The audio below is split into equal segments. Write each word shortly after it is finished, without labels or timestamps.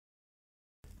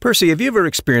Percy, have you ever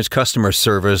experienced customer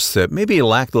service that maybe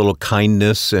lacked a little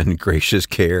kindness and gracious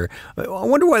care? I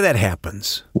wonder why that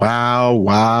happens.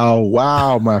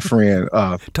 Wow, my friend.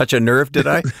 Touch a nerve, did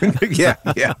I? Yeah.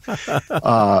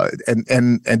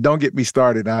 And don't get me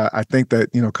started. I think that,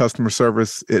 customer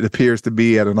service, it appears to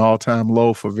be at an all-time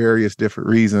low for various different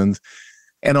reasons.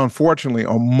 And unfortunately,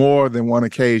 on more than one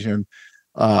occasion,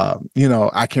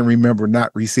 I can remember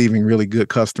not receiving really good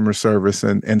customer service.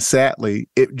 And sadly,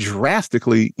 it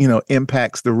drastically,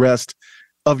 impacts the rest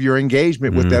of your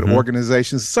engagement with that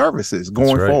organization's services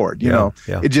going forward.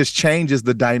 It just changes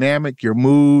the dynamic, your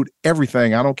mood,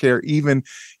 everything. I don't care even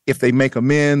if they make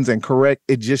amends and correct,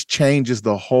 it just changes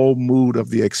the whole mood of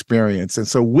the experience. And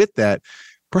so with that,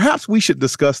 perhaps we should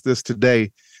discuss this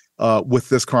today with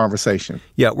this conversation.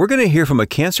 Yeah, we're going to hear from a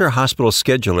cancer hospital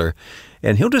scheduler,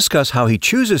 and he'll discuss how he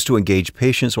chooses to engage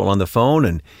patients while on the phone,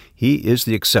 and he is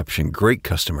the exception. Great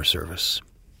customer service.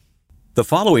 The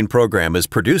following program is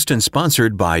produced and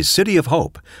sponsored by City of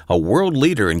Hope, a world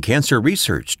leader in cancer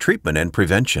research, treatment, and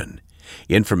prevention.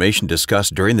 Information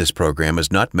discussed during this program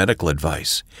is not medical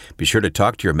advice. Be sure to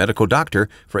talk to your medical doctor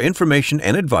for information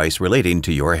and advice relating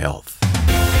to your health.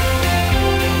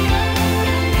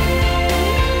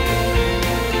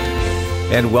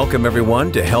 And welcome,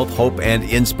 everyone, to Health, Hope, and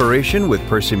Inspiration with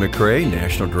Percy McCray,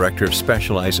 National Director of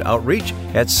Specialized Outreach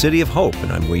at City of Hope.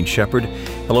 And I'm Wayne Shepherd.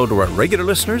 Hello to our regular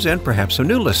listeners and perhaps some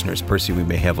new listeners, Percy, we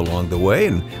may have along the way.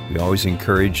 And we always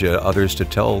encourage others to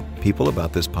tell people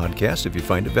about this podcast if you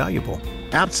find it valuable.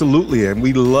 Absolutely. And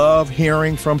we love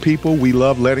hearing from people. We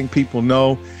love letting people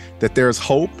know that there's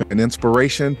hope and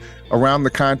inspiration around the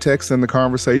context and the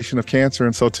conversation of cancer.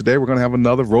 And so today we're going to have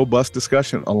another robust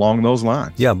discussion along those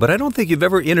lines. Yeah, but I don't think you've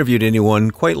ever interviewed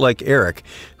anyone quite like Eric,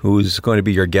 who's going to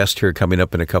be your guest here coming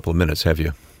up in a couple of minutes, have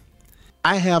you?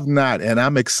 I have not, and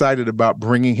I'm excited about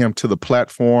bringing him to the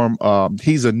platform.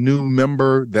 He's a new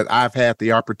member that I've had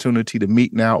the opportunity to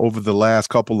meet now over the last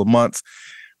couple of months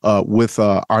with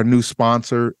our new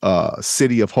sponsor,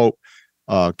 City of Hope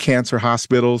Cancer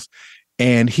Hospitals.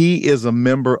 And he is a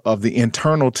member of the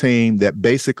internal team that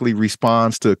basically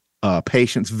responds to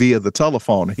patients via the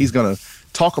telephone. He's going to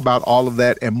talk about all of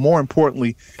that, and more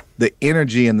importantly, the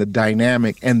energy and the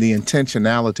dynamic and the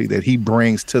intentionality that he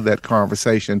brings to that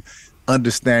conversation,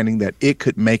 understanding that it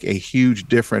could make a huge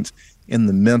difference in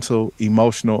the mental,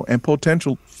 emotional, and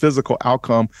potential physical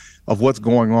outcome of what's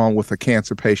going on with a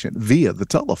cancer patient via the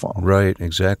telephone. Right,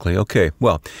 exactly. Okay,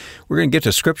 well, we're going to get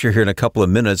to scripture here in a couple of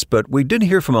minutes, but we did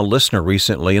hear from a listener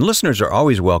recently, and listeners are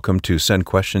always welcome to send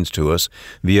questions to us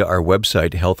via our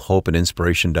website,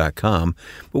 healthhopeandinspiration.com.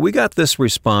 But we got this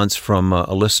response from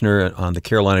a listener on the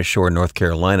Carolina Shore, North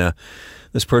Carolina.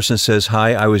 This person says,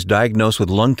 "Hi, I was diagnosed with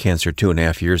lung cancer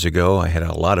 2.5 years ago. I had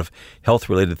a lot of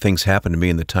health-related things happen to me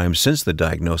in the time since the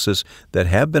diagnosis that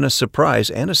have been a surprise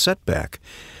and a setback.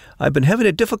 I've been having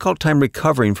a difficult time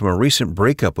recovering from a recent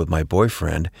breakup with my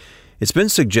boyfriend. It's been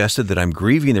suggested that I'm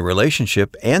grieving the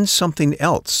relationship and something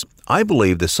else. I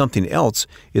believe the something else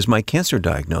is my cancer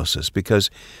diagnosis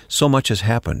because so much has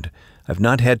happened. I've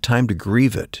not had time to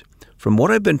grieve it. From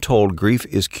what I've been told, grief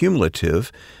is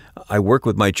cumulative. I work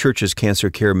with my church's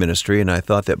cancer care ministry, and I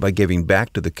thought that by giving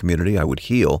back to the community, I would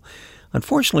heal.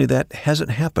 Unfortunately, that hasn't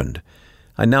happened.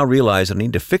 I now realize I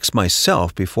need to fix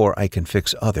myself before I can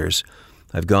fix others.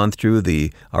 I've gone through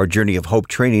our Journey of Hope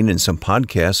training and some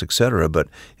podcasts, etc., but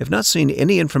have not seen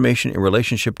any information in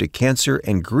relationship to cancer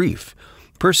and grief.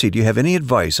 Percy, do you have any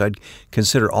advice? I'd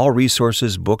consider all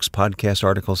resources, books, podcast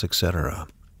articles, etc."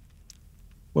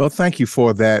 Well, thank you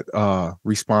for that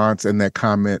response and that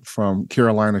comment from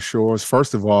Carolina Shores.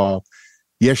 First of all,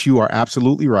 yes, you are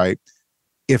absolutely right.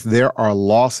 If there are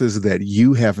losses that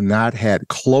you have not had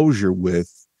closure with,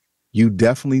 you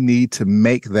definitely need to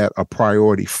make that a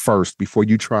priority first before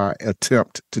you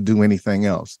attempt to do anything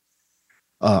else.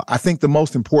 I think the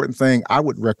most important thing I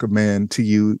would recommend to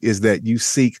you is that you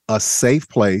seek a safe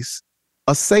place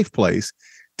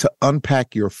to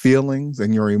unpack your feelings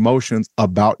and your emotions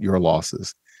about your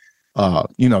losses.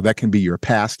 That can be your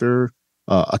pastor,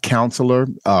 a counselor.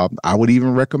 I would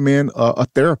even recommend a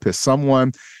therapist,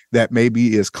 someone that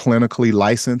maybe is clinically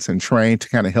licensed and trained to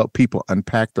kind of help people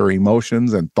unpack their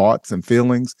emotions and thoughts and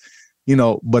feelings.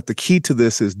 But the key to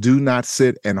this is do not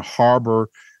sit and harbor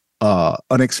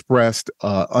unexpressed,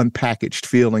 unpackaged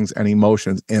feelings and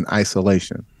emotions in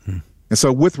isolation. And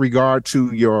so with regard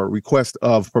to your request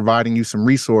of providing you some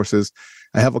resources,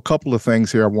 I have a couple of things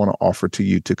here I want to offer to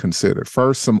you to consider.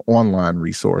 First, some online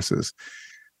resources.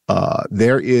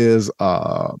 There is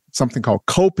something called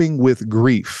Coping with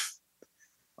Grief,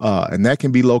 and that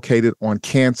can be located on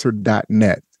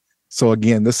cancer.net. So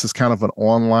again, this is kind of an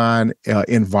online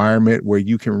environment where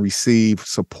you can receive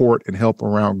support and help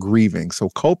around grieving. So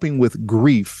Coping with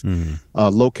Grief,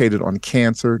 located on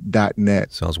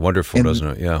cancer.net. Sounds wonderful, doesn't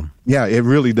it? Yeah. Yeah, it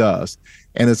really does.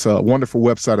 And it's a wonderful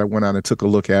website. I went on and took a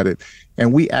look at it.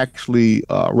 And we actually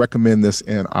recommend this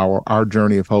in our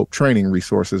Journey of Hope training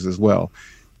resources as well.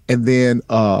 And then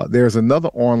there's another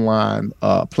online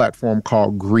platform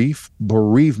called Grief,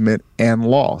 Bereavement, and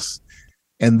Loss.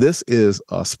 And this is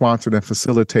sponsored and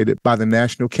facilitated by the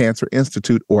National Cancer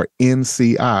Institute, or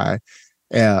NCI.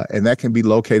 And that can be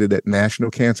located at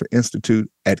National Cancer Institute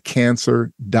at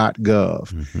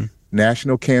cancer.gov.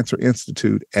 National Cancer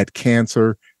Institute at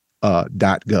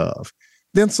cancer.gov.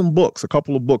 Then some books, a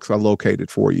couple of books are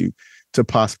located for you to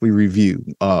possibly review.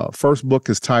 First book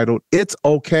is titled It's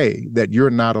Okay That You're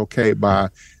Not Okay by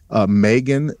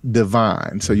Megan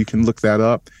Devine. So you can look that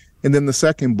up. And then the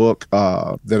second book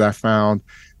that I found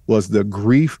was the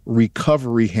Grief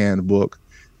Recovery Handbook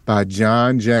by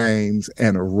John James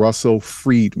and Russell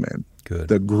Friedman. Good.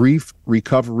 The Grief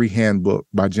Recovery Handbook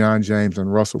by John James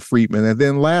and Russell Friedman. And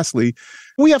then lastly,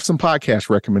 we have some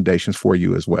podcast recommendations for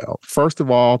you as well. First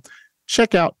of all,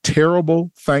 check out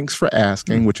Terrible Thanks for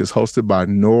Asking, which is hosted by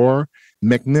Noor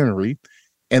McNinery.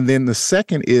 And then the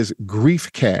second is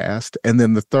Griefcast. And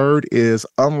then the third is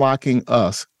Unlocking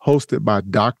Us, hosted by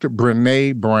Dr.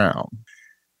 Brene Brown.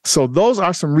 So those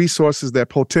are some resources that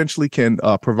potentially can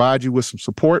provide you with some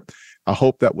support. I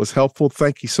hope that was helpful.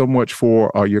 Thank you so much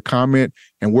for your comment.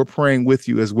 And we're praying with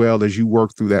you as well as you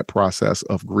work through that process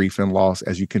of grief and loss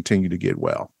as you continue to get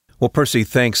well. Well, Percy,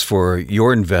 thanks for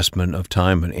your investment of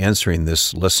time in answering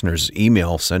this listener's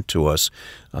email sent to us.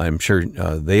 I'm sure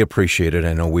they appreciate it.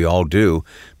 I know we all do,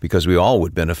 because we all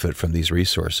would benefit from these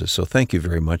resources. So thank you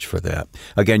very much for that.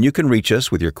 Again, you can reach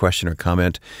us with your question or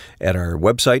comment at our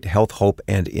website,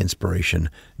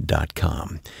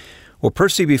 healthhopeandinspiration.com. Well,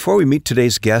 Percy, before we meet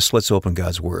today's guest, let's open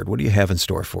God's Word. What do you have in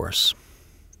store for us?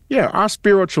 Yeah, our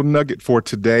spiritual nugget for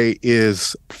today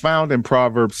is found in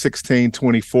Proverbs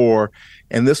 16:24,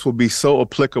 and this will be so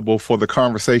applicable for the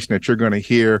conversation that you're going to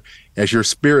hear as your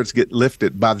spirits get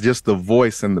lifted by just the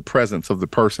voice and the presence of the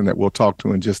person that we'll talk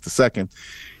to in just a second.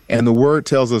 And the word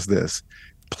tells us this: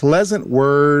 pleasant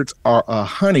words are a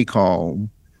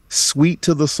honeycomb, sweet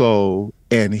to the soul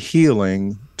and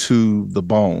healing to the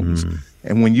bones.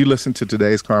 And when you listen to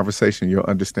today's conversation, you'll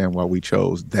understand why we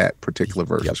chose that particular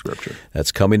verse of Scripture.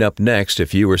 That's coming up next.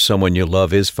 If you or someone you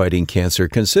love is fighting cancer,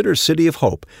 consider City of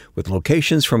Hope, with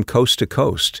locations from coast to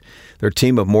coast. Their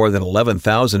team of more than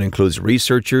 11,000 includes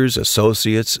researchers,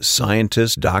 associates,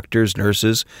 scientists, doctors,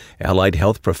 nurses, allied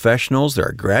health professionals. There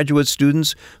are graduate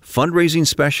students, fundraising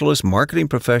specialists, marketing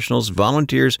professionals,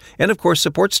 volunteers, and of course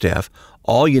support staff,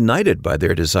 all united by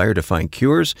their desire to find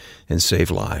cures and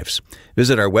save lives.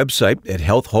 Visit our website at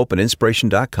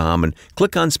healthhopeandinspiration.com and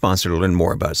click on Sponsor to learn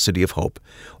more about City of Hope.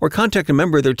 Or contact a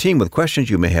member of their team with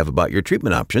questions you may have about your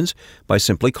treatment options by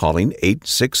simply calling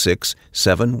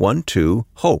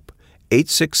 866-712-HOPE.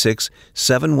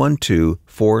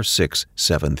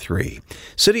 866-712-4673.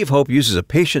 City of Hope uses a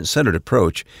patient-centered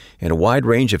approach and a wide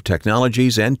range of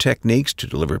technologies and techniques to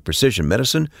deliver precision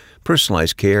medicine,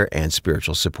 personalized care, and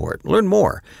spiritual support. Learn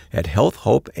more at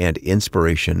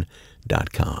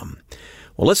healthhopeandinspiration.com.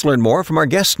 Well, let's learn more from our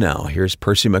guest now. Here's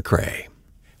Percy McCray.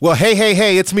 Well,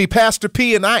 hey, it's me, Pastor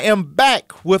P, and I am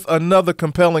back with another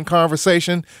compelling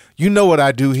conversation. You know what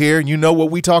I do here, and you know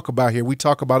what we talk about here. We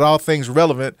talk about all things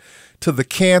relevant to the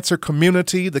cancer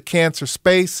community, the cancer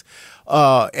space,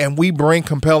 and we bring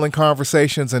compelling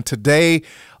conversations. And today,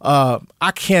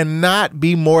 I cannot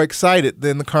be more excited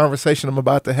than the conversation I'm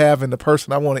about to have and the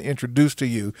person I want to introduce to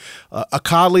you. A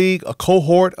colleague, a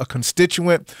cohort, a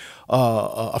constituent,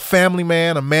 a family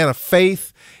man, a man of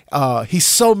faith. He's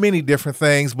so many different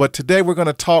things, but today we're going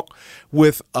to talk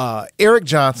with Eric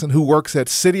Johnson, who works at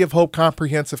City of Hope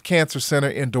Comprehensive Cancer Center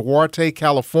in Duarte,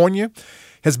 California.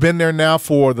 Has been there now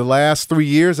for the last 3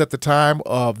 years at the time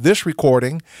of this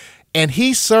recording, and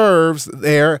he serves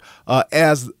there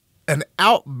as an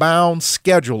outbound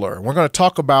scheduler. We're going to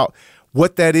talk about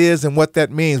what that is and what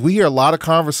that means. We hear a lot of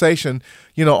conversation,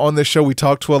 on this show. We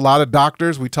talk to a lot of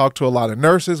doctors, we talk to a lot of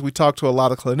nurses, we talk to a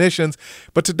lot of clinicians,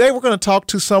 but today we're going to talk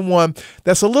to someone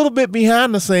that's a little bit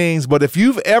behind the scenes. But if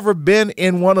you've ever been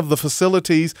in one of the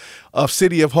facilities of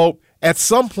City of Hope, at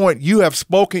some point you have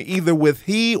spoken either with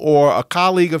he or a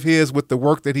colleague of his with the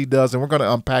work that he does, and we're going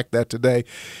to unpack that today.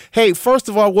 Hey, first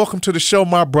of all, welcome to the show,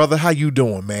 my brother. How you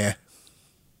doing, man?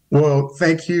 Well,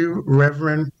 thank you,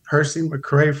 Reverend Percy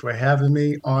McCray, for having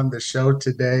me on the show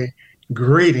today.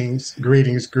 Greetings.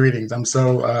 I'm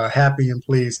so happy and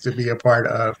pleased to be a part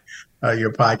of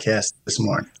your podcast this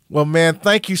morning. Well, man,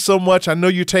 thank you so much. I know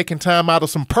you're taking time out of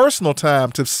some personal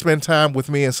time to spend time with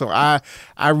me, and so I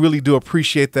really do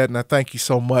appreciate that, and I thank you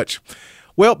so much.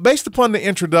 Well, based upon the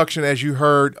introduction, as you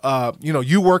heard,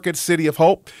 you work at City of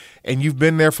Hope, and you've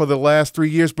been there for the last 3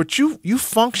 years, but you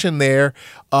function there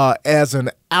as an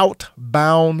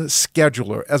outbound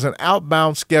scheduler,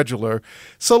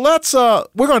 So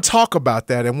we're going to talk about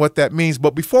that and what that means.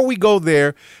 But before we go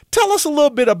there, tell us a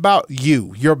little bit about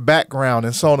you, your background,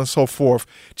 and so on and so forth,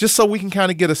 just so we can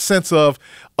kind of get a sense of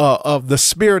the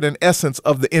spirit and essence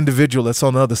of the individual that's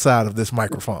on the other side of this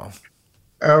microphone.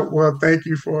 Well, thank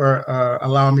you for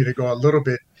allowing me to go a little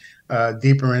bit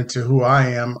deeper into who I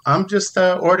am. I'm just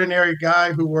an ordinary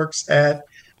guy who works at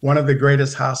one of the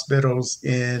greatest hospitals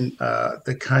in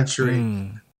the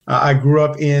country. I grew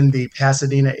up in the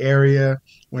Pasadena area,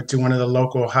 went to one of the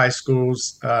local high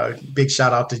schools. Big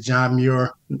shout out to John Muir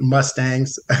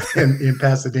Mustangs in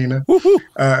Pasadena.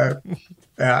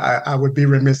 I would be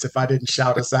remiss if I didn't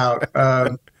shout us out.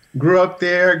 Grew up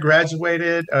there,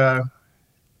 graduated,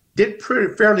 did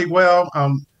fairly well.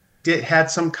 Had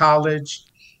some college,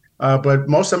 but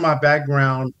most of my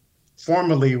background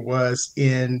formerly was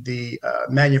in the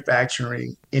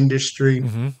manufacturing industry.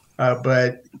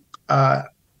 But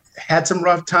had some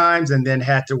rough times, and then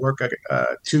had to work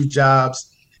 2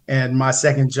 jobs. And my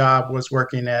second job was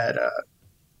working at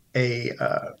a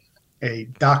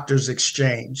doctor's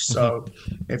exchange. So,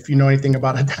 if you know anything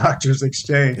about a doctor's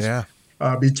exchange,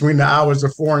 between the hours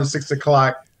of 4 and 6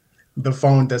 o'clock, the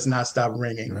phone does not stop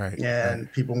ringing,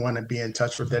 and people want to be in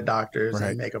touch with their doctors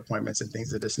and make appointments and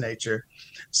things of this nature.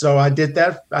 So I did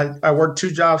that. I worked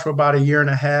 2 jobs for about 1.5 years,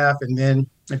 and then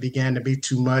it began to be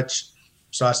too much.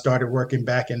 So I started working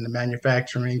back in the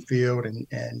manufacturing field,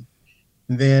 and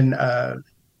then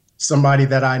somebody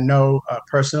that I know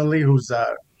personally, who's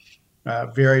a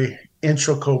very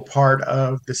integral part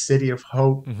of the City of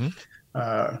Hope.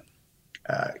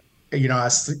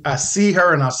 I see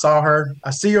her, and I saw her.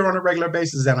 I see her on a regular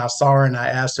basis, and I saw her, and I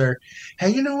asked her, "Hey,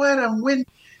 you know what? When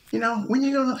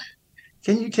you gonna?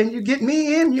 Can you get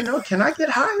me in? Can I get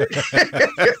hired?"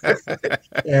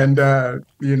 And the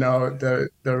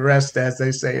rest, as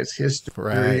they say, is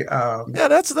history.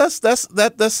 That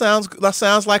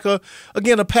sounds like a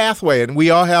pathway, and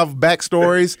we all have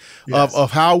backstories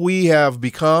of how we have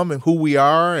become and who we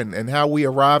are and how we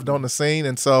arrived on the scene,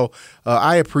 and so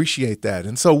I appreciate that.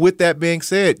 And so, with that being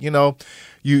said, you're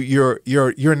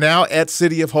now at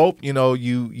City of Hope.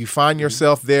 You find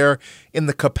yourself there in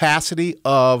the capacity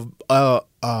of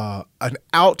an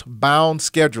outbound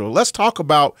scheduler. Let's talk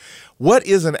about what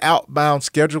is an outbound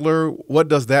scheduler. What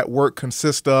does that work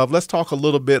consist of? Let's talk a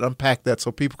little bit, unpack that,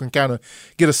 so people can kind of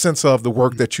get a sense of the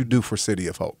work that you do for City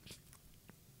of Hope.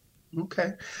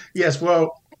 Okay. Yes.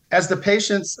 Well, as the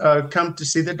patients come to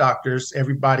see the doctors,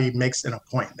 everybody makes an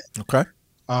appointment. Okay.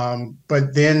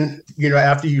 But then,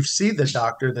 after you see the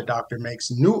doctor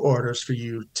makes new orders for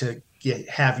you to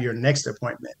have your next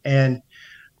appointment. And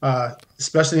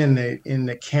especially in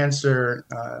the cancer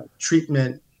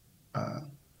treatment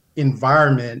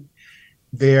environment,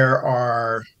 there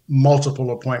are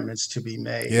multiple appointments to be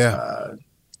made.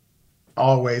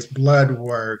 Always blood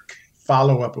work,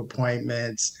 follow-up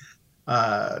appointments,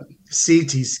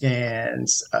 CT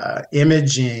scans,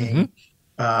 imaging,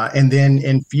 and then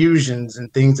infusions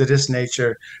and things of this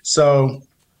nature. So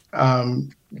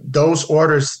those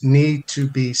orders need to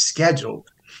be scheduled.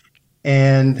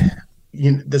 And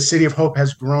the City of Hope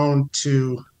has grown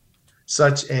to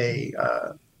such a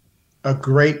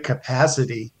great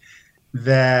capacity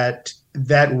that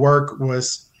work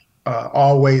was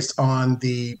always on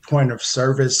the point of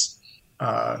service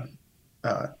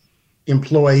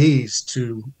employees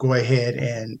to go ahead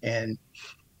and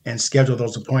schedule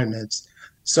those appointments.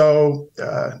 So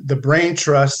the Brain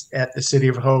Trust at the City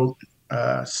of Hope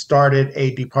started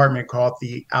a department called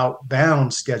the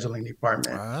Outbound Scheduling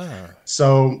Department.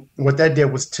 So what that did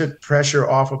was took pressure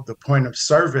off of the point of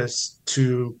service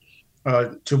to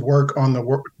work on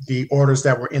the orders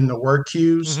that were in the work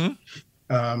queues.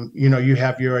 You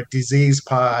have your disease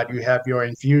pod, you have your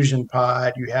infusion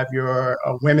pod, you have your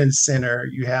women's center,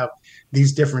 you have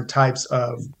these different types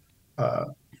of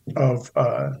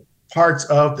parts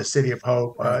of the City of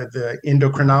Hope, the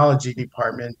endocrinology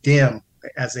department, DEM,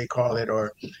 as they call it,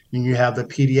 or you have the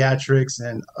pediatrics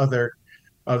and other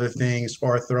things,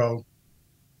 ortho.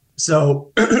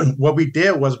 So what we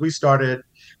did was we started,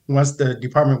 once the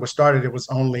department was started, it was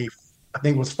only, I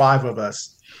think it was 5 of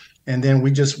us. And then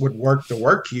we just would work the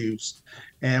work queues,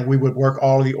 and we would work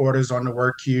all the orders on the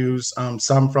work queues,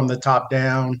 some from the top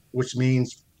down, which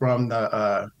means from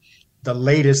the the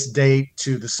latest date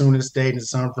to the soonest date, and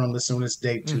some from the soonest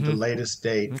date to the latest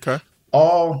date. Okay.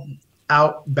 All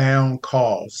outbound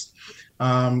calls.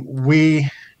 We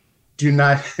do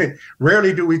not,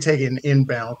 rarely do we take an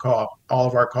inbound call. All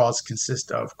of our calls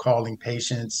consist of calling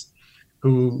patients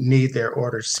who need their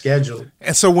orders scheduled.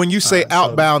 And so when you say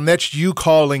outbound, that's you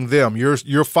calling them.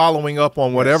 You're following up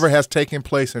on whatever has taken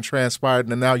place and transpired,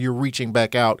 and now you're reaching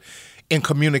back out in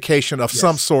communication of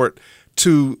some sort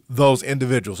to those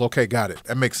individuals. Okay, got it.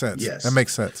 That makes sense. Yes. That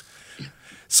makes sense.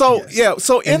 So,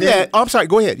 so I'm sorry,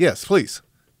 go ahead. Yes, please.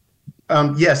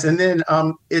 Yes, and then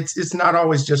it's not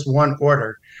always just one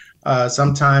order.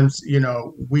 Sometimes,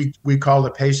 we call the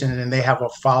patient and they have a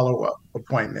follow-up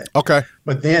appointment. Okay.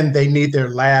 But then they need their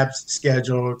labs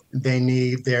scheduled. They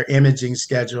need their imaging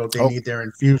scheduled. They need their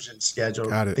infusion scheduled.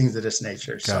 Got it. Things of this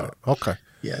nature. Got it. Okay.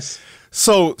 Yes.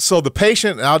 So the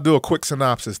patient, I'll do a quick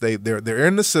synopsis. They're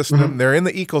in the system. They're in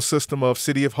the ecosystem of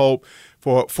City of Hope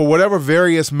for whatever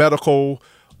various medical,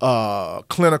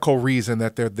 clinical reason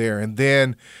that they're there. And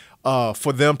then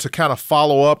for them to kind of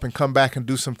follow up and come back and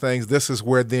do some things, this is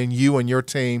where then you and your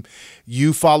team,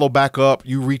 you follow back up,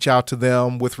 you reach out to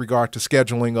them with regard to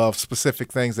scheduling of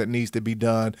specific things that needs to be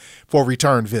done for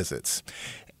return visits.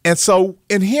 And so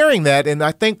in hearing that, and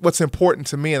I think what's important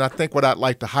to me, and I think what I'd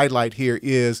like to highlight here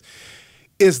is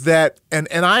that, and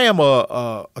I am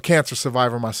a cancer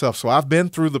survivor myself, so I've been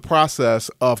through the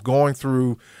process of going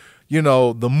through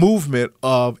the movement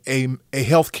of a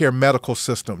healthcare medical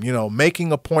system,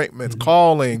 making appointments,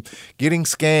 calling, getting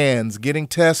scans, getting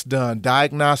tests done,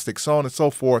 diagnostics, so on and so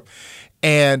forth.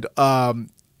 And,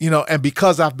 and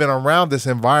because I've been around this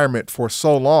environment for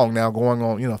so long now, going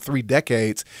on, 3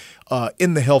 decades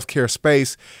in the healthcare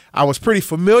space, I was pretty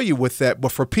familiar with that.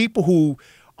 But for people who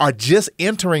are just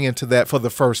entering into that for the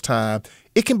first time,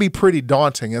 it can be pretty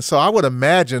daunting. And so I would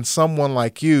imagine someone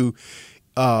like you,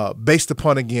 based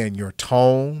upon, again, your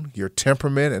tone, your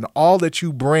temperament, and all that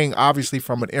you bring, obviously,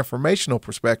 from an informational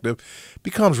perspective,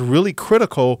 becomes really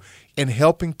critical in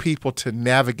helping people to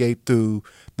navigate through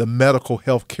the medical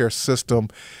healthcare system.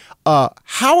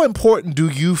 How important do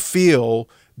you feel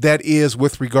that is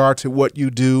with regard to what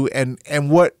you do, and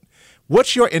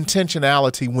what's your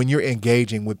intentionality when you're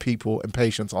engaging with people and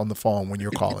patients on the phone when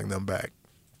you're calling them back?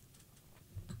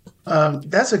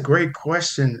 That's a great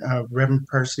question, Reverend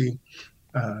Percy.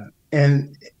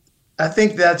 And I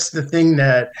think that's the thing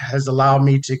that has allowed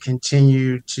me to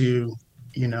continue to,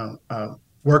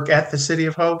 work at the City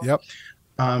of Hope. Yep.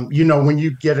 When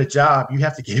you get a job, you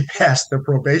have to get past the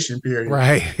probation period.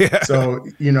 Right. Yeah. So,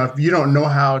 if you don't know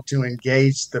how to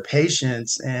engage the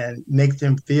patients and make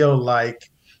them feel like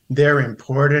they're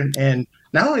important, and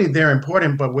not only they're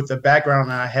important, but with the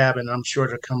background I have, and I'm sure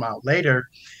to come out later,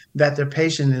 that the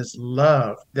patient is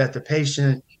loved, that the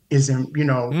patient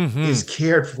is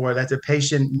cared for, that the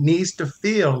patient needs to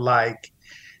feel like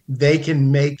they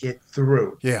can make it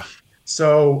through. Yeah.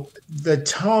 So the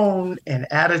tone and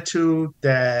attitude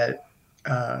that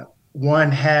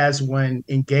one has when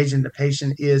engaging the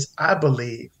patient is, I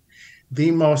believe,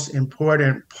 the most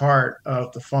important part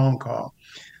of the phone call.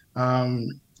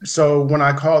 So when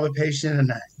I call the patient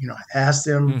and I ask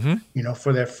them,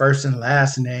 for their first and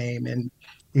last name, and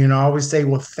I always say,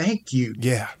 well, thank you.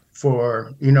 Yeah.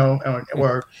 For,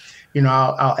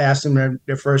 I'll ask them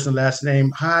their first and last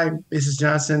name. Hi, Mrs.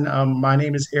 Johnson. My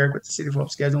name is Eric with the City of Hope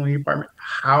Scheduling Department.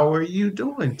 How are you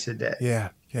doing today? Yeah.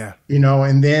 Yeah.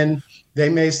 And then they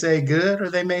may say good,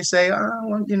 or they may say,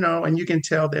 and you can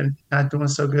tell they're not doing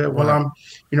so good. Well,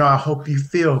 I hope you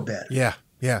feel better. Yeah.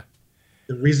 Yeah.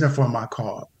 The reason for my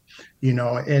call,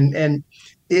 and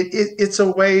it's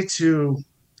a way to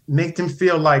make them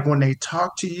feel like when they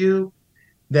talk to you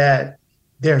that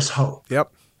there's hope.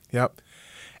 Yep.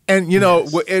 And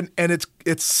and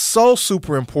it's so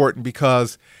super important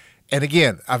because, and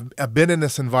again, I've been in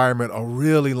this environment a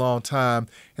really long time,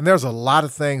 and there's a lot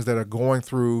of things that are going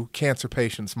through cancer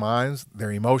patients' minds,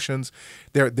 their emotions.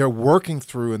 They're working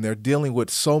through, and they're dealing with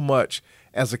so much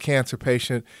as a cancer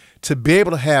patient. To be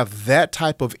able to have that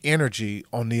type of energy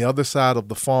on the other side of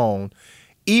the phone,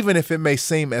 even if it may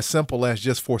seem as simple as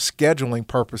just for scheduling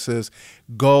purposes,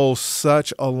 goes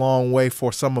such a long way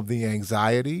for some of the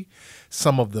anxiety,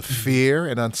 some of the fear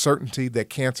and uncertainty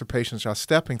that cancer patients are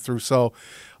stepping through. So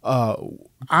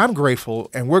I'm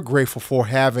grateful, and we're grateful for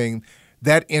having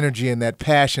that energy and that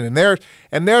passion. And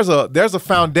there's a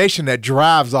foundation that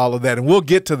drives all of that, and we'll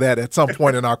get to that at some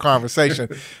point in our conversation.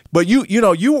 But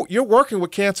you're working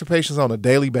with cancer patients on a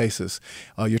daily basis.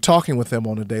 You're talking with them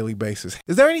on a daily basis.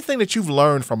 Is there anything that you've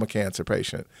learned from a cancer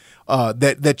patient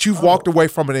that you've walked away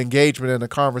from an engagement and a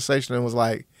conversation and was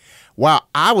like, wow,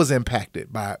 I was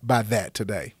impacted by that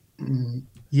today?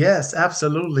 Yes,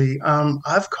 absolutely.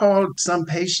 I've called some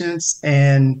patients,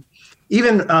 and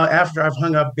even after I've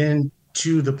hung up, been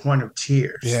to the point of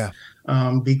tears. Yeah.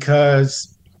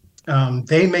 Because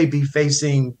they may be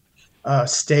facing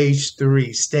stage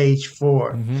 3, stage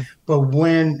 4, but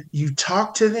when you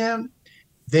talk to them,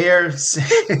 they're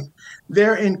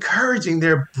they're encouraging,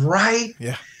 they're bright.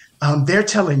 Yeah. They're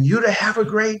telling you to have a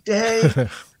great day.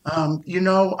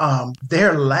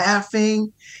 They're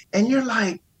laughing, and you're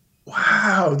like,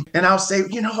 wow. And I'll say,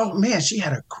 oh man, she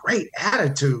had a great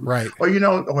attitude. Right. Or,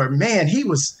 or man, he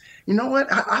was, you know what?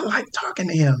 I like talking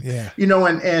to him. Yeah.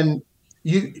 And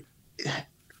you,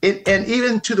 and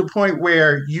even to the point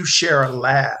where you share a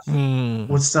laugh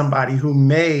with somebody who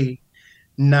may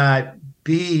not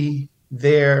be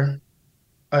there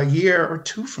a year or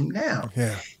two from now.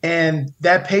 Yeah. And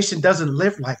that patient doesn't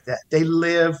live like that. They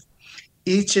live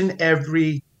each and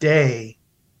every day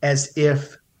as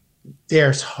if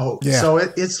there's hope. Yeah. So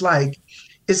it's like,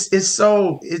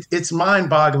 it's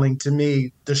mind-boggling to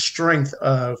me, the strength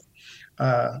of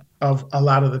a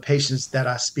lot of the patients that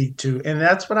I speak to. And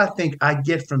that's what I think I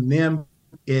get from them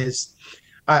is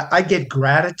I get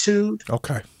gratitude.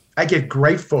 Okay. I get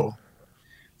grateful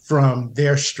from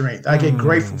their strength. I get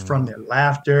grateful from their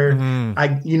laughter.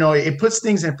 It puts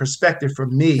things in perspective for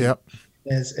me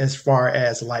as far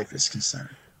as life is concerned.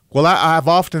 Well, I've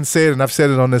often said, and I've said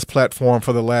it on this platform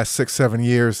for the last 6-7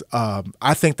 years,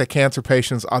 I think that cancer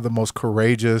patients are the most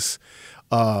courageous,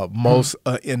 most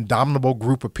indomitable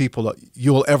group of people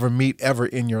you'll ever meet ever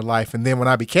in your life. And then when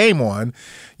I became one,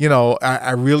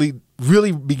 I really,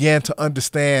 really began to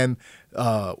understand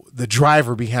the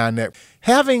driver behind that.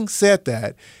 Having said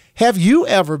that, have you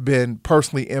ever been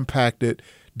personally impacted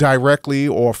directly,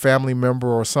 or a family member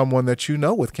or someone that you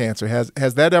know with cancer? Has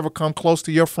that ever come close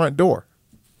to your front door?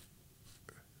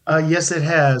 Yes, it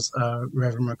has,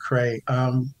 Reverend McCray.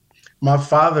 My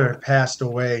father passed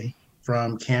away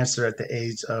from cancer at the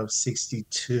age of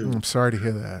 62. I'm sorry to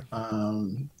hear that.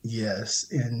 Yes,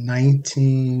 in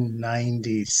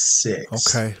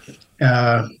 1996. Okay.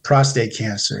 Prostate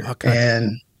cancer. Okay.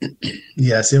 And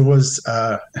yes, it was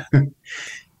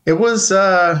it was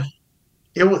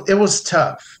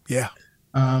tough. Yeah.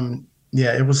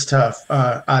 Yeah, it was tough.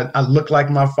 I look like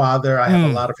my father. I have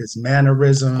a lot of his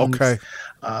mannerisms. Okay.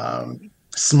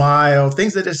 Smile,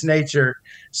 things of this nature.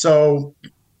 So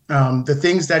the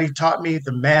things that he taught me,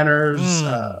 the manners,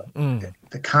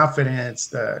 the confidence,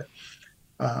 the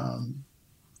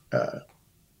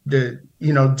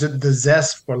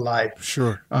zest for life.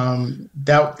 Sure.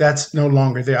 That's no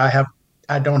longer there.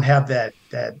 I don't have that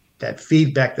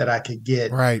feedback that I could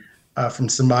get right. From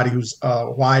somebody who's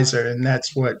wiser, and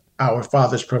that's what our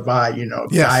fathers provide.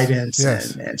 Guidance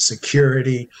and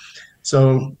security.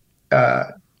 So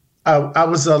I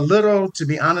was a little, to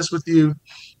be honest with you,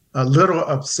 a little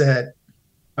upset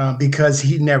because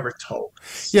he never told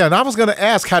us. Yeah, and I was going to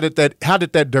ask, how did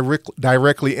that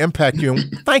directly impact you?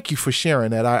 And thank you for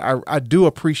sharing that. I do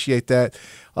appreciate that.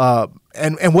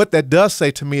 And what that does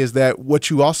say to me is that what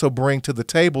you also bring to the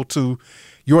table to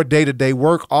your day-to-day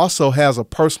work also has a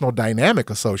personal dynamic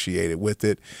associated with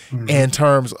it in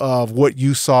terms of what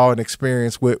you saw and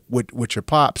experienced with your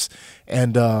pops,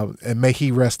 and may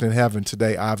he rest in heaven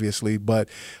today, obviously. But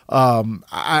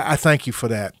I thank you for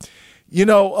that. You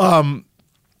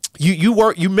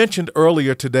mentioned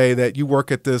earlier today that you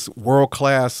work at this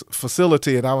world-class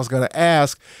facility, and I was going to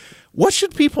ask, what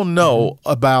should people know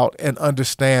about and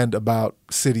understand about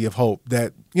City of Hope?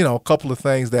 That, a couple of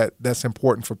things that's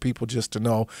important for people just to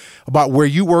know about where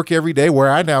you work every day, where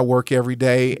I now work every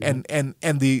day, and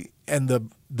the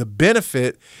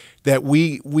benefit that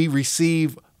we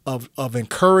receive of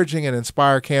encouraging and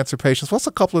inspire cancer patients. What's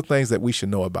a couple of things that we should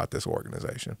know about this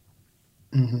organization?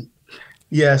 Mm-hmm.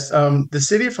 Yes, the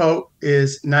City of Hope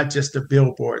is not just a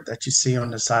billboard that you see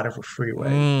on the side of a freeway.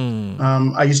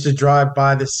 I used to drive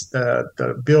by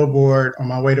the billboard on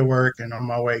my way to work and on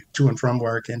my way to and from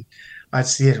work, and I'd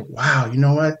see it. Wow, you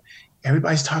know what?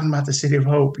 Everybody's talking about the City of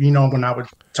Hope. When I would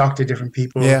talk to different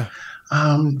people. Yeah.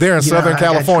 They're in Southern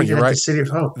California, right? The City of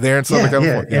Hope. They're in Southern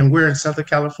California. Yeah, and we're in Southern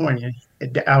California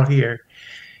out here.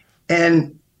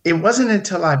 And it wasn't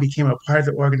until I became a part of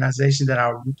the organization that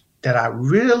I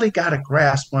really got a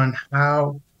grasp on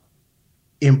how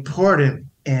important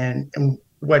and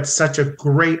what such a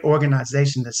great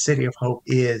organization the City of Hope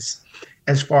is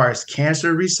as far as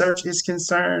cancer research is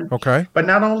concerned. Okay. But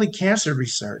not only cancer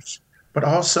research, but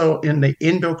also in the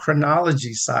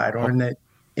endocrinology side, or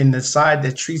in the side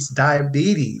that treats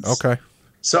diabetes. Okay.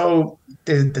 So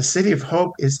the City of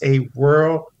Hope is a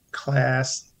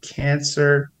world-class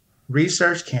cancer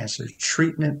research, cancer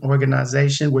treatment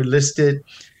organization. We're listed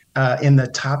in the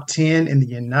top 10 in the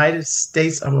United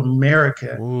States of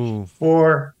America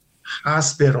for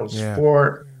hospitals,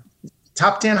 for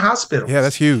top 10 hospitals. Yeah,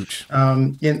 that's huge.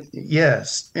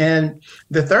 Yes. And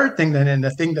the third thing then, and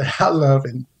the thing that I love,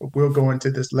 and we'll go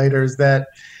into this later, is that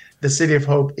the City of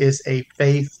Hope is a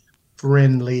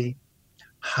faith-friendly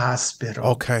hospital.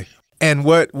 Okay. And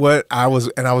what I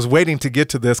was waiting to get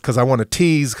to this because I want to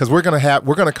tease, because we're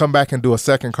gonna come back and do a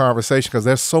second conversation because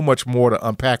there's so much more to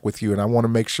unpack with you, and I want to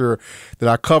make sure that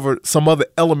I cover some other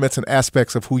elements and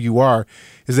aspects of who you are.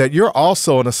 Is that you're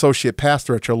also an associate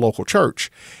pastor at your local church.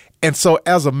 And so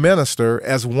as a minister,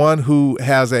 as one who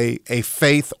has a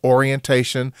faith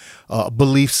orientation,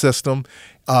 belief system,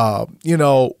 why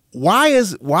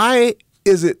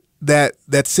is it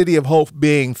that City of Hope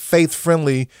being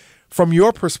faith-friendly, from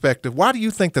your perspective, why do you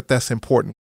think that that's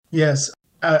important? Yes,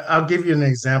 I'll give you an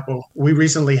example. We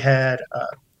recently had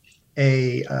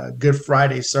a Good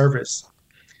Friday service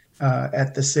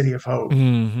at the City of Hope,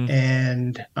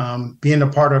 and being a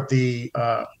part of the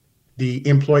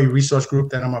employee resource group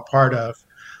that I'm a part of,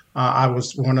 I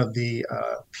was one of the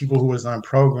people who was on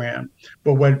program.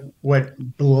 But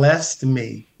what blessed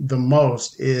me the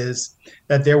most is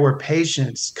that there were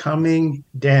patients coming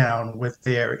down with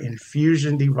their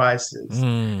infusion devices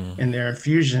and their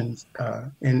infusions,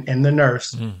 and the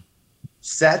nurse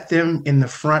sat them in the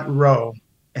front row,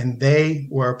 and they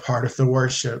were a part of the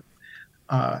worship.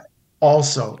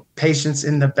 Also, patients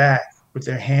in the back with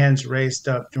their hands raised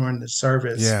up during the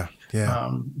service.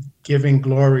 Giving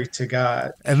glory to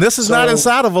God. And this is not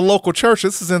inside of a local church.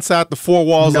 This is inside the four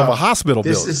walls of a hospital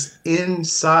building. This is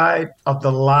inside of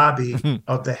the lobby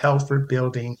of the Helford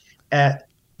building at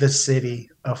the City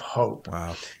of Hope.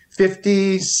 Wow.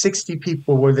 50, 60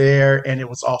 people were there, and it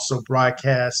was also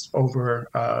broadcast over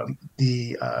I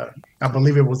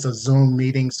believe it was a Zoom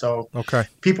meeting. So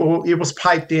it was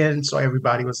piped in, so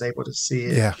everybody was able to see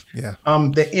it.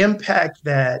 The impact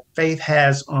that faith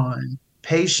has on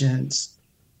patients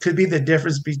could be the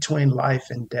difference between life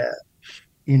and death.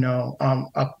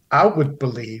 I would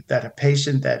believe that a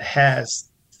patient that has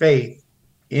faith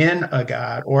in a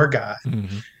God or God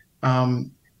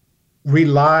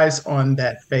relies on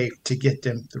that faith to get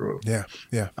them through. Yes.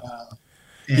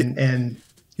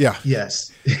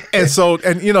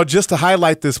 And just to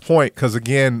highlight this point, because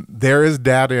again, there is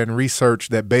data and research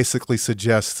that basically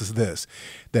suggests this,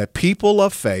 that people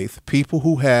of faith, people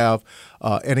who have,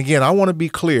 and again, I want to be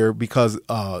clear because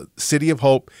City of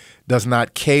Hope does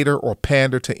not cater or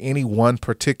pander to any one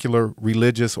particular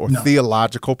religious or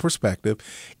theological perspective.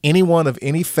 Anyone of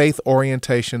any faith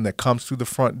orientation that comes through the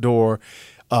front door,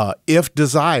 if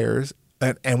desires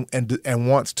and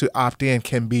wants to opt in,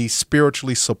 can be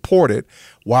spiritually supported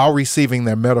while receiving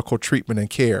their medical treatment and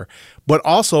care. But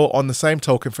also, on the same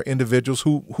token, for individuals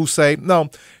who say, no,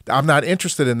 I'm not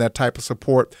interested in that type of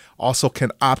support, also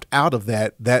can opt out of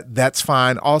that. That's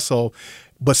fine also,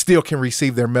 but still can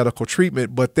receive their medical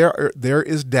treatment. But there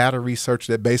is data research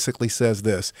that basically says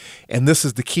this, and this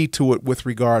is the key to it with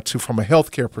regard to, from a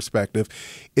healthcare perspective,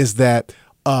 is that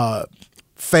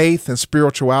faith and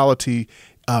spirituality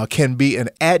can be an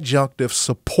adjunctive,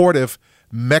 supportive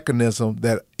mechanism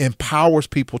that empowers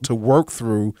people to work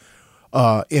through,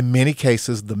 in many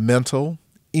cases, the mental,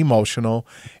 emotional,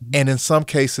 and in some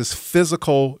cases,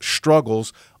 physical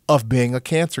struggles of being a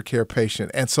cancer care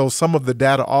patient. And so some of the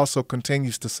data also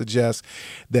continues to suggest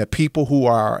that people who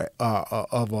are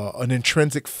of an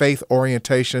intrinsic faith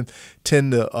orientation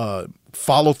tend to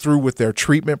follow through with their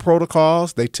treatment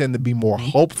protocols. They tend to be more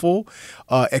hopeful,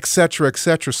 et cetera, et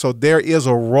cetera. So there is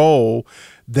a role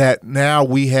that now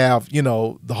we have,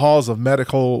 the halls of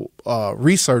medical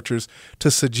researchers to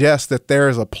suggest that there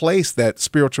is a place that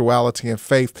spirituality and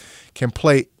faith can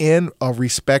play in a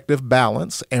respective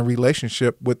balance and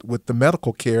relationship with the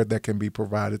medical care that can be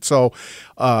provided. So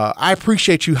I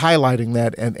appreciate you highlighting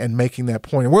that and making that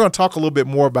point. And we're going to talk a little bit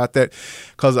more about that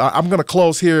because I'm going to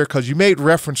close here because you made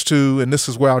reference to, and this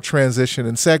is where I'll transition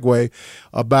and segue,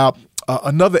 about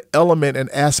another element and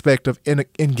aspect of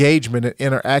engagement and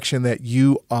interaction that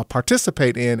you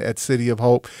participate in at City of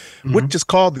Hope, which is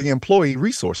called the Employee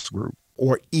Resource Group,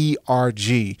 or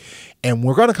ERG. And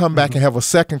we're going to come back and have a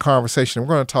second conversation.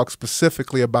 We're going to talk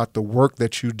specifically about the work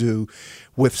that you do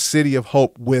with City of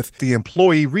Hope with the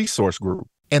Employee Resource Group,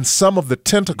 and some of the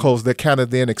tentacles that kind of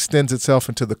then extends itself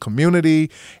into the community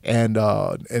and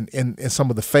some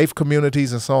of the faith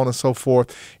communities and so on and so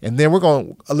forth. And then we're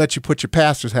going to let you put your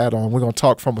pastor's hat on. We're going to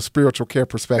talk from a spiritual care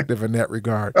perspective in that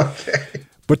regard. Okay.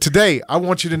 But today, I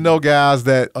want you to know, guys,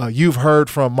 that you've heard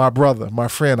from my brother, my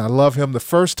friend. I love him. The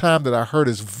first time that I heard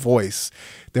his voice,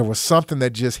 there was something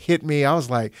that just hit me. I was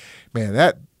like,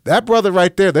 man, that brother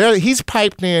right there, he's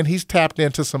piped in, he's tapped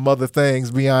into some other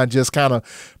things beyond just kind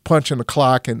of punching the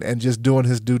clock and just doing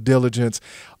his due diligence.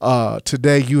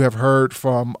 Today you have heard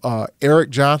from Eric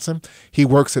Johnson. He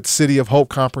works at City of Hope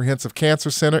Comprehensive Cancer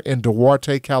Center in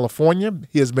Duarte, California.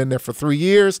 He has been there for 3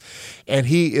 years, and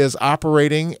he is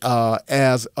operating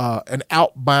as an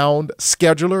outbound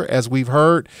scheduler, as we've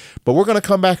heard. But we're going to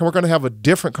come back and we're going to have a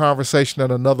different conversation at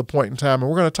another point in time, and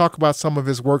we're going to talk about some of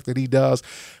his work that he does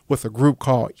with a group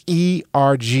called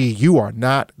ERG. You are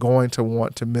not going to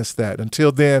want to miss that.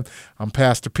 Until then, I'm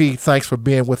Pastor P. Thanks for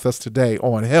being with us today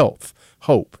on Health,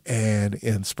 Hope, and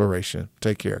Inspiration.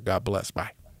 Take care. God bless.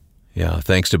 Bye. Yeah,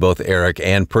 thanks to both Eric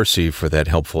and Percy for that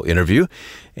helpful interview.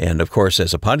 And of course,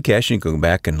 as a podcast, you can go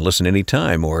back and listen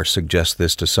anytime or suggest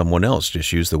this to someone else.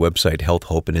 Just use the website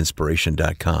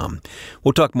healthhopeandinspiration.com.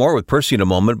 We'll talk more with Percy in a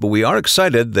moment, but we are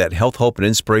excited that Health, Hope, and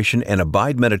Inspiration and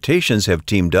Abide Meditations have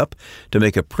teamed up to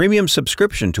make a premium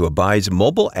subscription to Abide's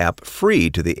mobile app free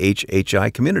to the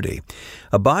HHI community.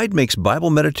 Abide makes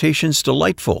Bible meditations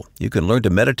delightful. You can learn to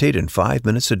meditate in 5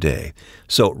 minutes a day.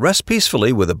 So rest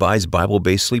peacefully with Abide's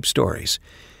Bible-based sleep stories.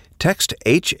 Text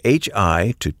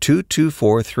HHI to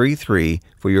 22433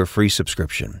 for your free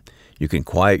subscription. You can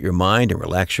quiet your mind and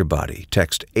relax your body.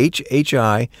 Text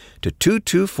HHI to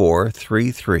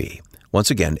 22433.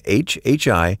 Once again,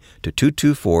 HHI to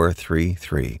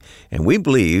 22433. And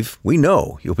we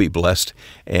know you'll be blessed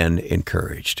and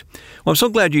encouraged. Well, I'm so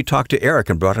glad you talked to Eric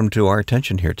and brought him to our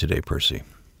attention here today, Percy.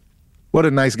 What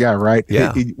a nice guy, right?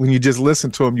 Yeah. When you just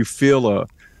listen to him, you feel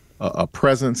a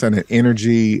presence and an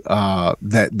energy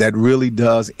that really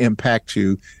does impact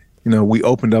you. You know, we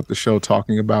opened up the show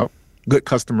talking about good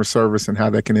customer service and how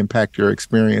that can impact your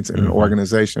experience in an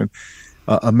organization.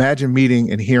 Imagine meeting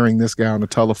and hearing this guy on the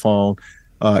telephone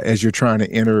as you're trying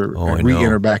to enter and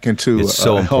re-enter back into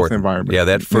a health environment. Yeah,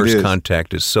 that first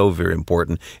contact is so very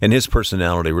important, and his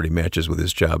personality really matches with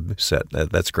his job set.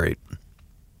 That's great.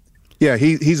 Yeah,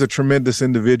 he's a tremendous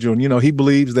individual. And, you know, he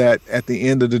believes that at the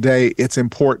end of the day, it's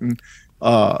important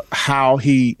how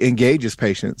he engages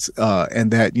patients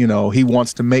and that, you know, he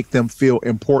wants to make them feel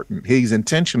important. He's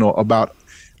intentional about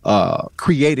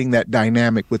creating that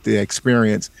dynamic with the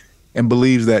experience and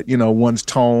believes that, you know, one's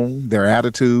tone, their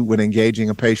attitude when engaging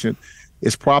a patient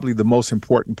is probably the most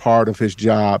important part of his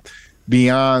job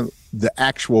beyond the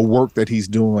actual work that he's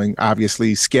doing,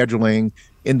 obviously scheduling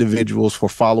individuals for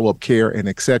follow-up care and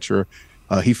et cetera.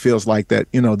 He feels like that,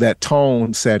 you know, that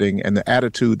tone setting and the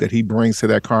attitude that he brings to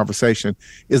that conversation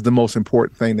is the most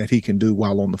important thing that he can do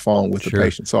while on the phone with the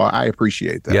patient. So I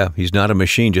appreciate that. Yeah, he's not a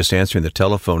machine just answering the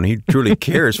telephone. He truly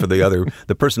cares for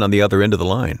the person on the other end of the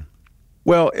line.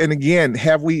 Well, and again,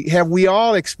 have we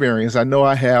all experienced, I know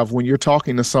I have, when you're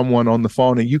talking to someone on the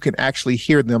phone and you can actually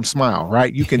hear them smile,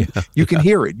 right? You can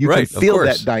hear it. You can feel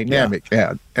that dynamic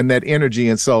and that energy.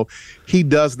 And so he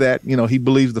does that. You know, he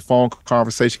believes the phone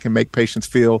conversation can make patients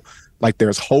feel like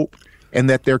there's hope and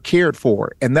that they're cared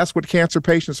for. And that's what cancer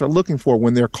patients are looking for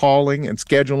when they're calling and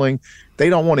scheduling. They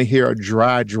don't want to hear a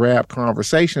dry, drab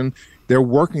conversation. They're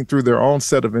working through their own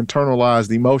set of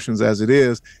internalized emotions as it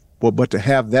is. But to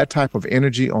have that type of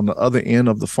energy on the other end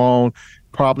of the phone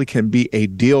probably can be a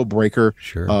deal breaker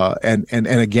and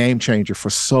a game changer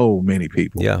for so many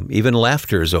people. Yeah, even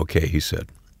laughter is okay, he said.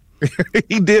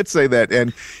 He did say that,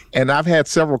 and I've had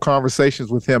several conversations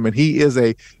with him, and he's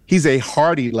a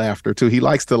hearty laughter too. He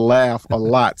likes to laugh a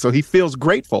lot, so he feels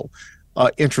grateful,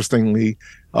 interestingly,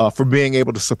 for being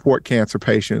able to support cancer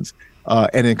patients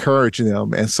and encourage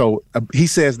them. And so he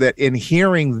says that in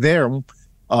hearing them,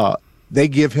 they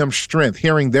give him strength.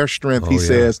 Hearing their strength, he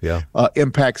says,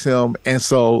 impacts him. And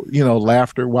so, you know,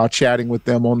 laughter while chatting with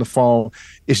them on the phone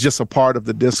is just a part of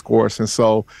the discourse. And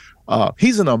so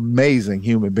he's an amazing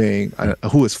human being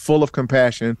who is full of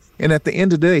compassion. And at the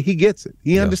end of the day, he gets it.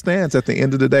 He understands at the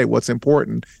end of the day what's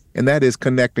important, and that is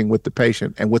connecting with the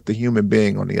patient and with the human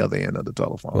being on the other end of the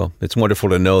telephone. Well, it's wonderful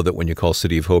to know that when you call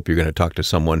City of Hope, you're going to talk to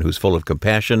someone who's full of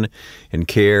compassion and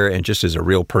care and just is a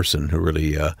real person who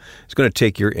really is going to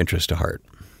take your interest to heart.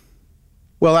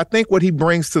 Well, I think what he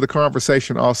brings to the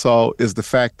conversation also is the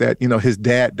fact that, you know, his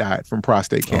dad died from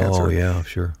prostate cancer. Oh, yeah,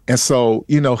 sure. And so,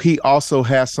 you know, he also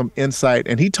has some insight,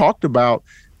 and he talked about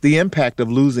the impact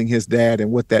of losing his dad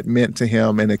and what that meant to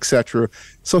him and et cetera.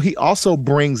 So he also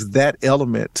brings that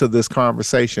element to this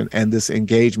conversation and this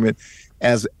engagement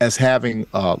as having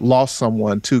lost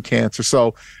someone to cancer.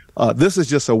 So this is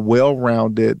just a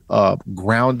well-rounded,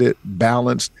 grounded,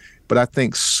 balanced, but I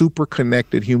think super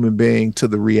connected human being to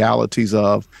the realities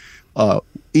of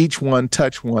each one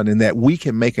touch one, and that we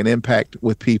can make an impact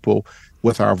with people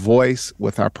with our voice,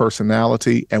 with our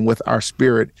personality, and with our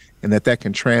spirit, and that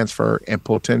can transfer and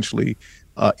potentially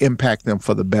impact them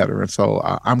for the better. And so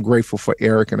I'm grateful for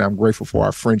Eric, and I'm grateful for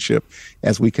our friendship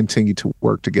as we continue to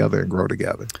work together and grow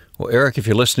together. Well, Eric, if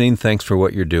you're listening, thanks for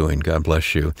what you're doing. God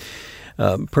bless you.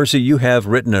 Percy, you have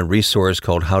written a resource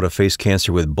called How to Face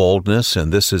Cancer with Boldness,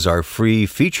 and this is our free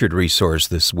featured resource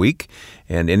this week.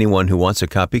 And anyone who wants a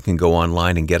copy can go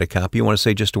online and get a copy. You want to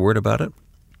say just a word about it?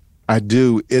 I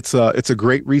do. It's a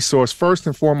great resource. First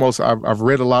and foremost, I've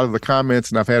read a lot of the comments,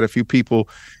 and I've had a few people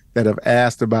that have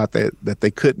asked about that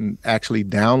they couldn't actually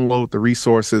download the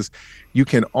resources. You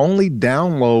can only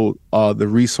download the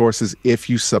resources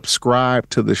if you subscribe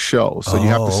to the show. So you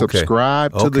have to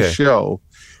subscribe to the show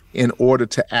in order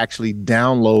to actually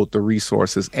download the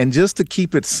resources. And just to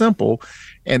keep it simple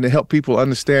and to help people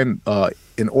understand,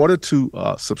 in order to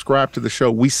subscribe to the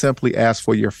show, we simply ask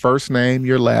for your first name,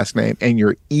 your last name, and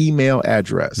your email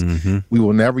address. Mm-hmm. We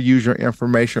will never use your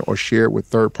information or share it with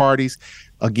third parties.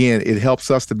 Again, it helps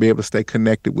us to be able to stay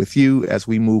connected with you as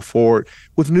we move forward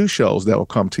with new shows that will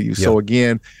come to you. Yep. So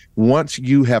again, once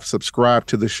you have subscribed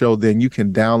to the show, then you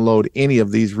can download any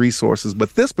of these resources.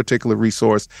 But this particular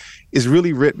resource is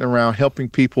really written around helping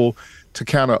people to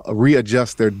kind of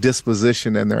readjust their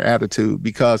disposition and their attitude.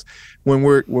 Because when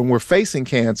we're facing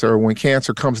cancer, or when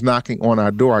cancer comes knocking on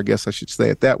our door, I guess I should say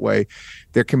it that way,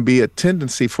 there can be a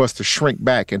tendency for us to shrink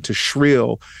back and to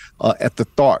shrill at the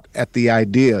thought, at the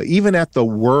idea, even at the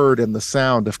word and the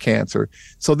sound of cancer.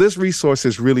 So this resource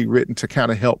is really written to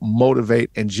kind of help motivate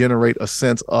and generate a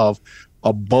sense of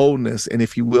a boldness and,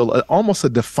 if you will, almost a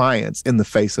defiance in the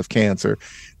face of cancer.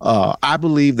 I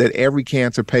believe that every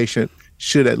cancer patient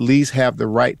should at least have the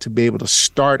right to be able to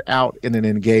start out in an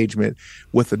engagement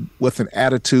with an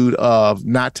attitude of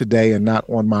not today and not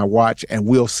on my watch, and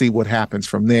we'll see what happens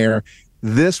from there.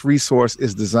 This resource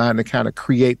is designed to kind of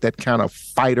create that kind of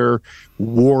fighter,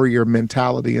 warrior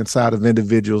mentality inside of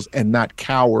individuals and not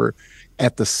cower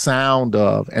at the sound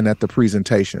of and at the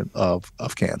presentation of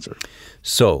cancer.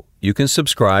 So you can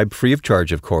subscribe free of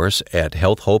charge, of course, at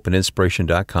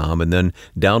healthhopeandinspiration.com, and then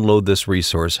download this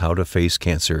resource, How to Face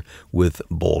Cancer with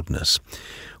Boldness.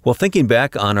 Well, thinking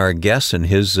back on our guest and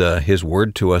his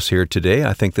word to us here today,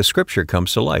 I think the scripture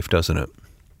comes to life, doesn't it?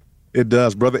 It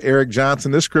does. Brother Eric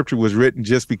Johnson, this scripture was written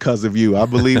just because of you. I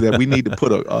believe that we need to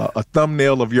put a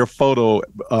thumbnail of your photo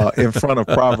in front of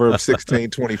Proverbs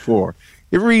 16:24.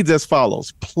 It reads as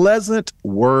follows: pleasant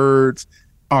words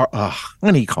are a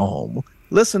honeycomb.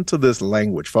 Listen to this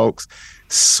language, folks.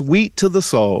 Sweet to the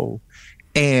soul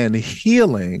and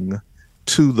healing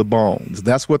to the bones.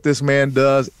 That's what this man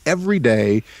does every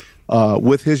day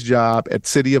with his job at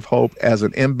City of Hope as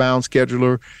an inbound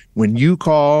scheduler. When you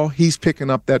call, he's picking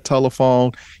up that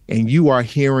telephone and you are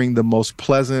hearing the most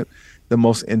pleasant, the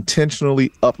most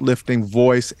intentionally uplifting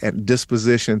voice and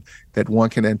disposition that one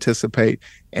can anticipate.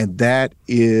 And that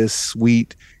is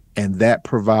sweet. And that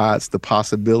provides the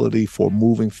possibility for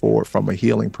moving forward from a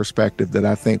healing perspective that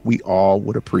I think we all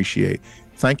would appreciate.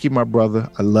 Thank you, my brother.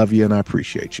 I love you and I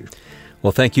appreciate you.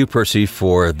 Well, thank you, Percy,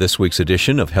 for this week's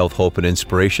edition of Health, Hope, and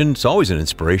Inspiration. It's always an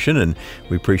inspiration, and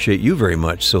we appreciate you very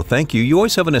much. So thank you. You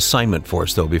always have an assignment for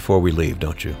us, though, before we leave,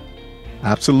 don't you?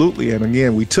 Absolutely. And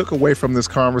again, we took away from this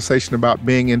conversation about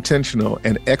being intentional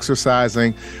and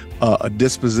exercising a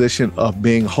disposition of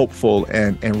being hopeful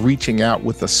and reaching out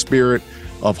with a spirit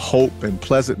of hope and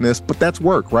pleasantness. But that's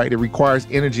work, right? It requires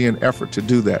energy and effort to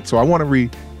do that. So I want to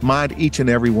remind each and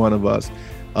every one of us,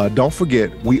 don't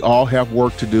forget, we all have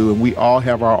work to do and we all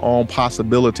have our own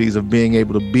possibilities of being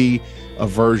able to be a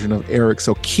version of Eric.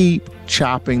 So keep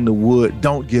chopping the wood.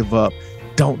 Don't give up.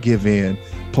 Don't give in.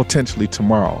 Potentially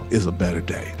tomorrow is a better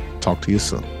day. Talk to you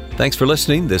soon. Thanks for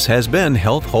listening. This has been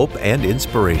Health, Hope, and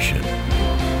Inspiration.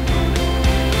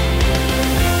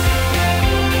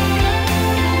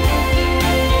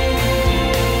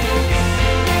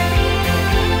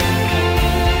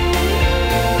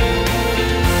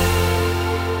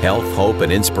 Health, Hope,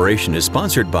 and Inspiration is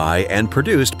sponsored by and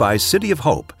produced by City of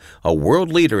Hope, a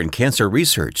world leader in cancer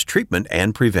research, treatment,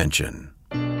 and prevention.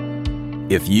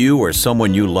 If you or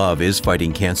someone you love is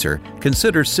fighting cancer,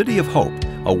 consider City of Hope,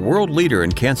 a world leader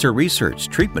in cancer research,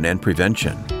 treatment, and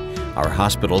prevention. Our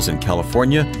hospitals in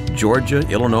California, Georgia,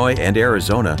 Illinois, and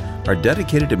Arizona are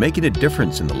dedicated to making a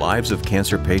difference in the lives of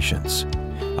cancer patients.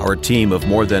 Our team of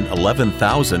more than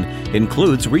 11,000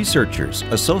 includes researchers,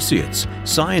 associates,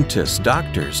 scientists,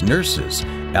 doctors, nurses,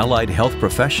 allied health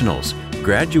professionals,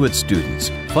 graduate students,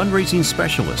 fundraising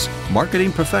specialists,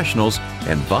 marketing professionals,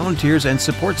 and volunteers and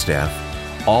support staff,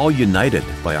 all united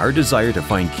by our desire to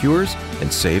find cures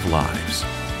and save lives.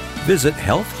 Visit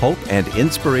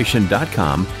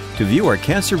healthhopeandinspiration.com to view our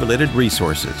cancer-related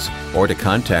resources, or to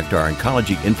contact our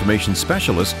oncology information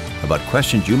specialist about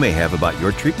questions you may have about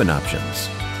your treatment options.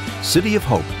 City of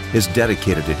Hope is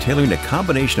dedicated to tailoring a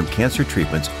combination of cancer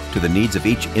treatments to the needs of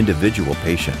each individual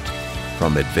patient.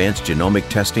 From advanced genomic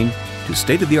testing to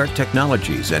state-of-the-art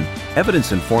technologies and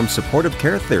evidence-informed supportive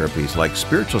care therapies like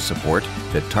spiritual support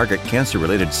that target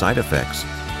cancer-related side effects,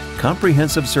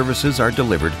 comprehensive services are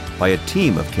delivered by a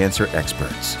team of cancer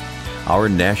experts. Our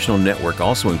national network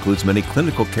also includes many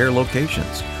clinical care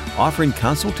locations, offering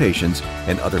consultations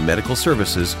and other medical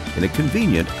services in a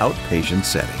convenient outpatient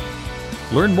setting.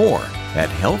 Learn more at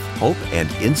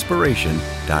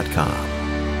healthhopeandinspiration.com.